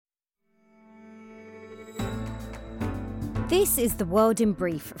This is The World in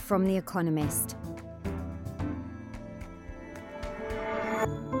Brief from The Economist.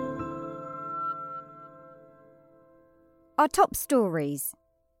 Our top stories.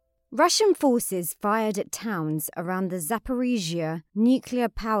 Russian forces fired at towns around the Zaporizhia nuclear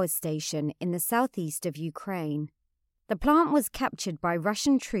power station in the southeast of Ukraine. The plant was captured by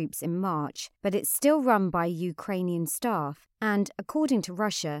Russian troops in March, but it's still run by Ukrainian staff and, according to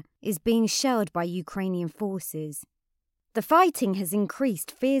Russia, is being shelled by Ukrainian forces. The fighting has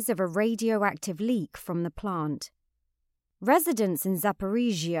increased fears of a radioactive leak from the plant. Residents in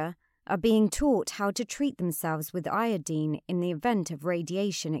Zaporizhia are being taught how to treat themselves with iodine in the event of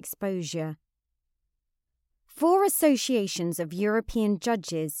radiation exposure. 4 associations of European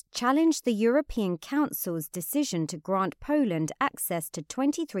judges challenged the European Council's decision to grant Poland access to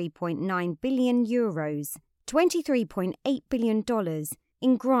 €23.9 billion, $23.8 billion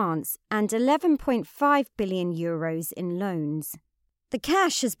in grants and €11.5 billion in loans. The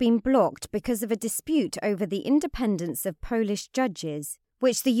cash has been blocked because of a dispute over the independence of Polish judges,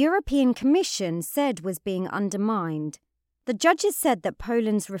 which the European Commission said was being undermined. The judges said that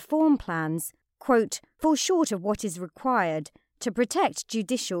Poland's reform plans, quote, fall short of what is required to protect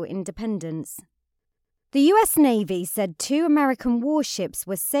judicial independence. The US Navy said 2 American warships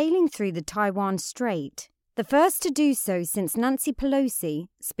were sailing through the Taiwan Strait, the first to do so since Nancy Pelosi,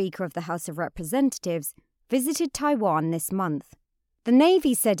 Speaker of the House of Representatives, visited Taiwan this month. The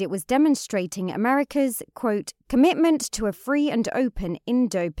Navy said it was demonstrating America's, quote, commitment to a free and open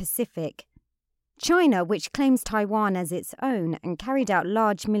Indo-Pacific. China, which claims Taiwan as its own and carried out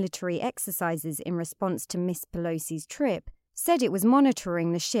large military exercises in response to Miss Pelosi's trip, said it was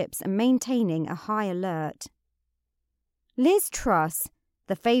monitoring the ships and maintaining a high alert. Liz Truss,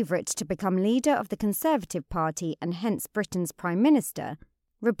 the favourite to become leader of the Conservative Party and hence Britain's Prime Minister,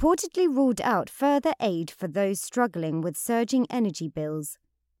 reportedly ruled out further aid for those struggling with surging energy bills.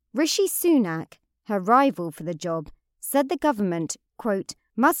 Rishi Sunak, her rival for the job, said the government, quote,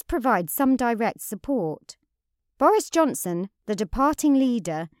 must provide some direct support. Boris Johnson, the departing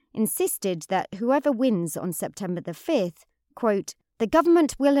leader, insisted that whoever wins on September the 5th, quote, the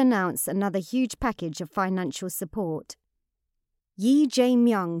government will announce another huge package of financial support. Yi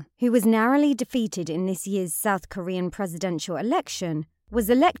Jae-myung, who was narrowly defeated in this year's South Korean presidential election, was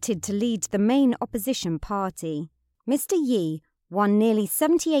elected to lead the main opposition party. Mr. Yi won nearly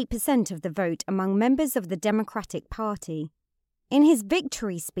 78% of the vote among members of the Democratic Party. In his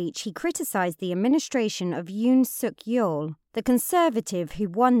victory speech, he criticized the administration of Yoon Suk-yeol, the conservative who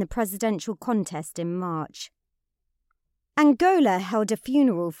won the presidential contest in March. Angola held a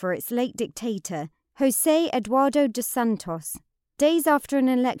funeral for its late dictator, José Eduardo dos Santos, days after an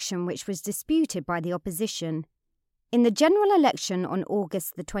election which was disputed by the opposition. In the general election on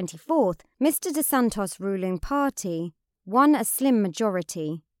August the 24th, Mr. dos Santos' ruling party won a slim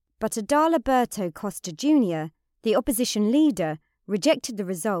majority, but Adalberto Costa Jr., the opposition leader, rejected the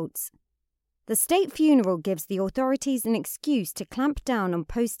results. The state funeral gives the authorities an excuse to clamp down on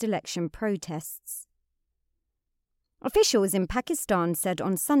post-election protests. Officials in Pakistan said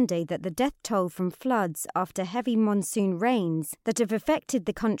on Sunday that the death toll from floods after heavy monsoon rains that have affected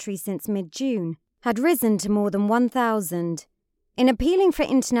the country since mid-June had risen to more than 1,000. In appealing for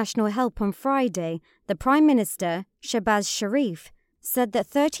international help on Friday, the Prime Minister, Shehbaz Sharif, said that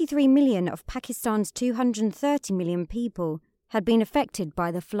 33 million of Pakistan's 230 million people had been affected by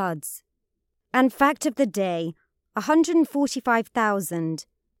the floods. And fact of the day, 145,000,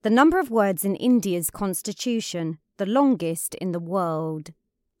 the number of words in India's constitution, the longest in the world.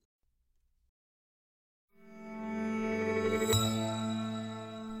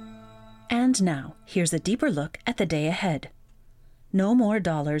 And now, here's a deeper look at the day ahead. No more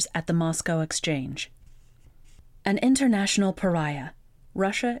dollars at the Moscow exchange. An international pariah,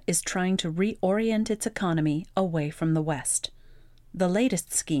 Russia is trying to reorient its economy away from the West. The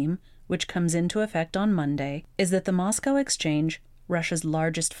latest scheme, which comes into effect on Monday, is that the Moscow exchange, Russia's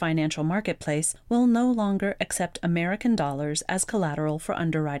largest financial marketplace, will no longer accept American dollars as collateral for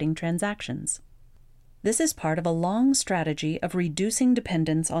underwriting transactions. This is part of a long strategy of reducing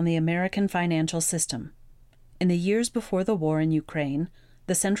dependence on the American financial system. In the years before the war in Ukraine,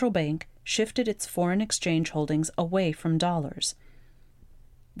 the central bank shifted its foreign exchange holdings away from dollars.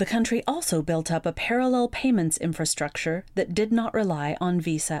 The country also built up a parallel payments infrastructure that did not rely on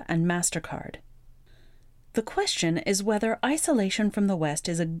Visa and MasterCard. The question is whether isolation from the West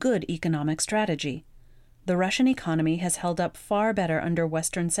is a good economic strategy. The Russian economy has held up far better under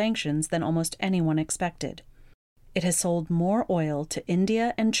Western sanctions than almost anyone expected. It has sold more oil to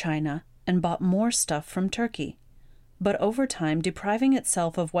India and China and bought more stuff from Turkey, but over time depriving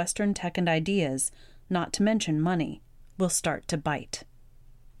itself of Western tech and ideas, not to mention money, will start to bite.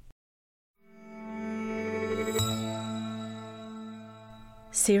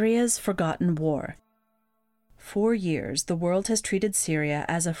 Syria's forgotten war. 4 years, the world has treated Syria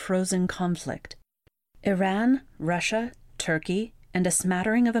as a frozen conflict. Iran, Russia, Turkey, and a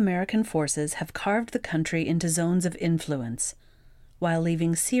smattering of American forces have carved the country into zones of influence, while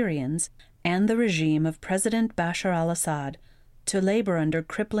leaving Syrians and the regime of President Bashar al-Assad to labor under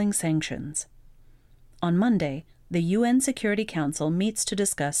crippling sanctions. On Monday, the UN Security Council meets to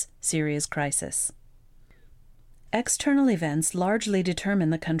discuss Syria's crisis. External events largely determine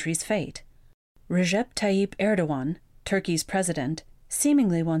the country's fate. Recep Tayyip Erdogan, Turkey's president,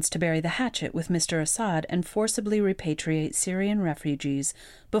 seemingly wants to bury the hatchet with Mr. Assad and forcibly repatriate Syrian refugees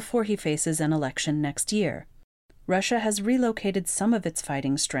before he faces an election next year. Russia has relocated some of its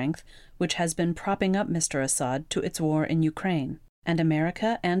fighting strength, which has been propping up Mr. Assad, to its war in Ukraine, and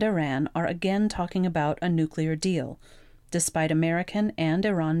America and Iran are again talking about a nuclear deal, despite American and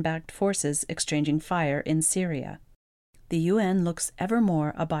Iran-backed forces exchanging fire in Syria. The UN looks ever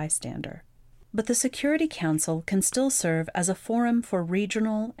more a bystander. But the Security Council can still serve as a forum for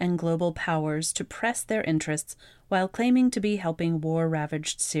regional and global powers to press their interests while claiming to be helping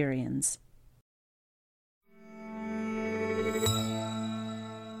war-ravaged Syrians.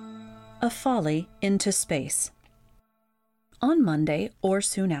 A folly into space. On Monday, or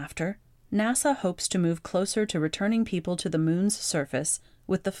soon after, NASA hopes to move closer to returning people to the Moon's surface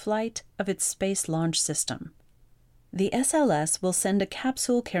with the flight of its Space Launch System. The SLS will send a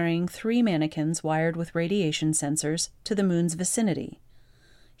capsule carrying 3 mannequins wired with radiation sensors to the Moon's vicinity.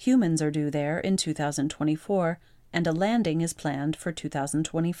 Humans are due there in 2024, and a landing is planned for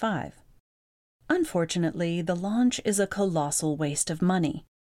 2025. Unfortunately, the launch is a colossal waste of money.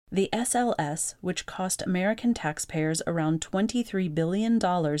 The SLS, which cost American taxpayers around $23 billion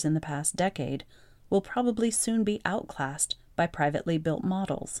in the past decade, will probably soon be outclassed by privately built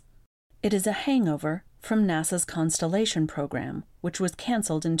models. It is a hangover from NASA's Constellation program, which was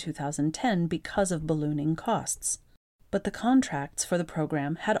canceled in 2010 because of ballooning costs. But the contracts for the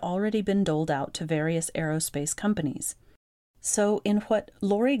program had already been doled out to various aerospace companies. So, in what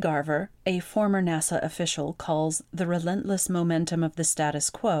Lori Garver, a former NASA official, calls the relentless momentum of the status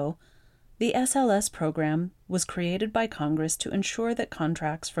quo, the SLS program was created by Congress to ensure that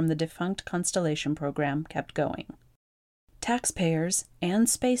contracts from the defunct Constellation program kept going. Taxpayers and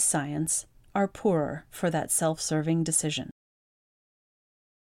space science are poorer for that self-serving decision.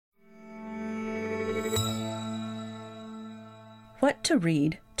 What to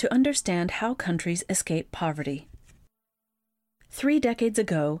read to understand how countries escape poverty. 3 decades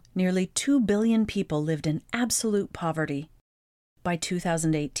ago, nearly 2 billion people lived in absolute poverty. By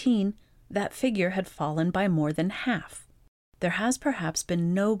 2018, that figure had fallen by more than half. There has perhaps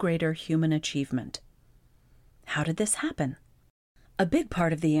been no greater human achievement. How did this happen? A big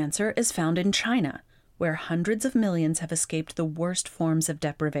part of the answer is found in China, where hundreds of millions have escaped the worst forms of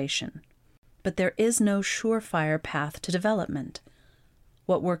deprivation. But there is no surefire path to development.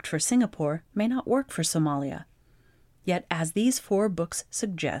 What worked for Singapore may not work for Somalia. Yet, as these 4 books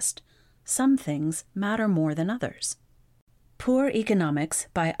suggest, some things matter more than others. Poor Economics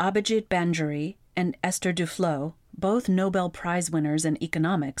by Abhijit Banjari and Esther Duflo, both Nobel Prize winners in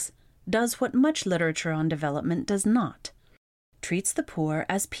economics, does what much literature on development does not: treats the poor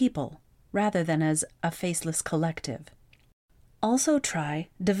as people rather than as a faceless collective. Also try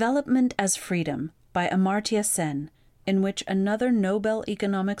Development as Freedom by Amartya Sen, in which another Nobel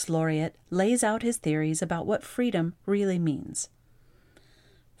Economics laureate lays out his theories about what freedom really means.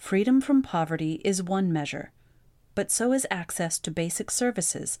 Freedom from poverty is one measure, but so is access to basic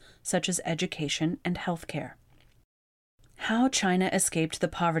services such as education and healthcare. How China Escaped the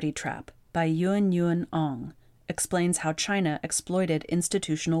Poverty Trap by Yuan Ong explains how China exploited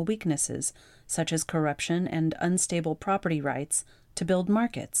institutional weaknesses such as corruption and unstable property rights to build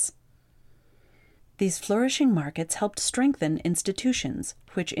markets. These flourishing markets helped strengthen institutions,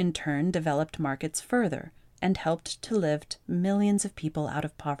 which in turn developed markets further and helped to lift millions of people out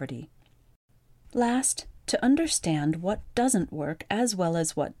of poverty. Last, to understand what doesn't work as well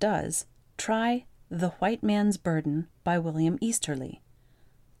as what does, try The White Man's Burden by William Easterly.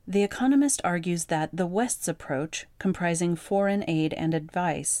 The economist argues that the West's approach, comprising foreign aid and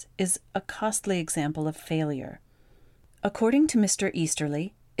advice, is a costly example of failure. According to Mr.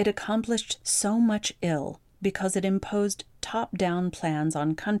 Easterly, it accomplished so much ill because it imposed top-down plans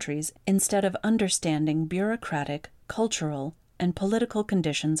on countries instead of understanding bureaucratic, cultural, and political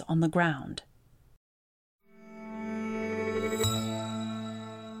conditions on the ground.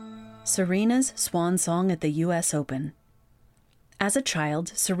 Serena's swan song at the U.S. Open. As a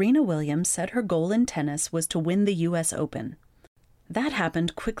child, Serena Williams said her goal in tennis was to win the U.S. Open. That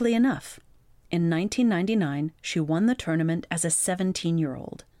happened quickly enough. In 1999, she won the tournament as a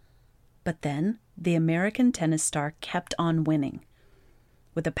 17-year-old. But then, the American tennis star kept on winning.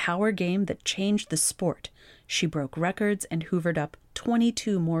 With a power game that changed the sport, she broke records and hoovered up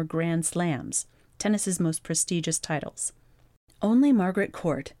 22 more Grand Slams, tennis's most prestigious titles. Only Margaret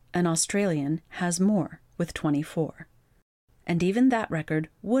Court, an Australian, has more, with 24. And even that record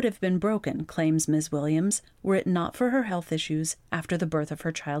would have been broken, claims Ms. Williams, were it not for her health issues after the birth of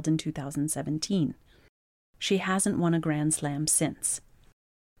her child in 2017. She hasn't won a Grand Slam since.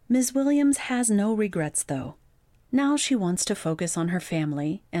 Ms. Williams has no regrets, though. Now she wants to focus on her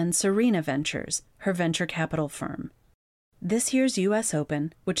family and Serena Ventures, her venture capital firm. This year's U.S.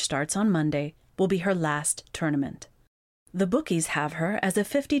 Open, which starts on Monday, will be her last tournament. The bookies have her as a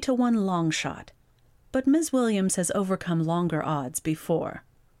 50-1 long shot, but Ms. Williams has overcome longer odds before.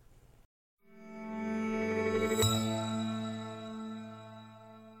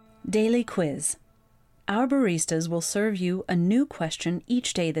 Daily Quiz. Our baristas will serve you a new question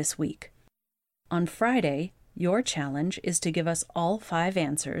each day this week. On Friday, your challenge is to give us all 5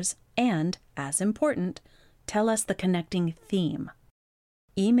 answers and, as important, tell us the connecting theme.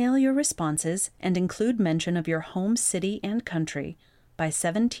 Email your responses and include mention of your home city and country by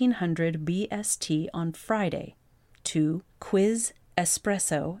 1700 BST on Friday to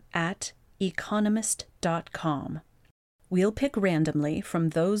quizespresso@economist.com. We'll pick randomly from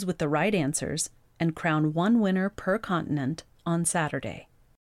those with the right answers and crown one winner per continent on Saturday.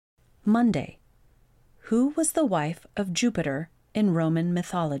 Monday. Who was the wife of Jupiter in Roman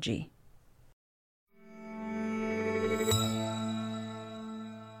mythology?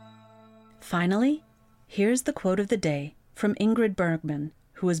 Finally, here's the quote of the day from Ingrid Bergman,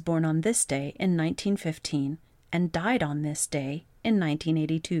 who was born on this day in 1915 and died on this day in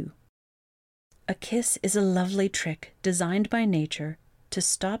 1982. A kiss is a lovely trick designed by nature to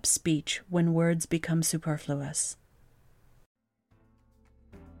stop speech when words become superfluous.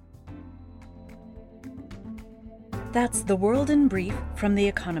 That's The World in Brief from The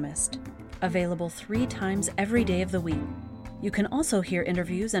Economist, available 3 times every day of the week. You can also hear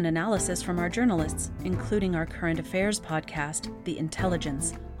interviews and analysis from our journalists, including our current affairs podcast, The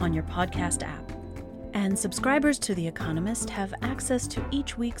Intelligence, on your podcast app. And subscribers to The Economist have access to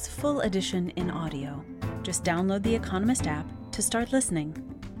each week's full edition in audio. Just download The Economist app to start listening.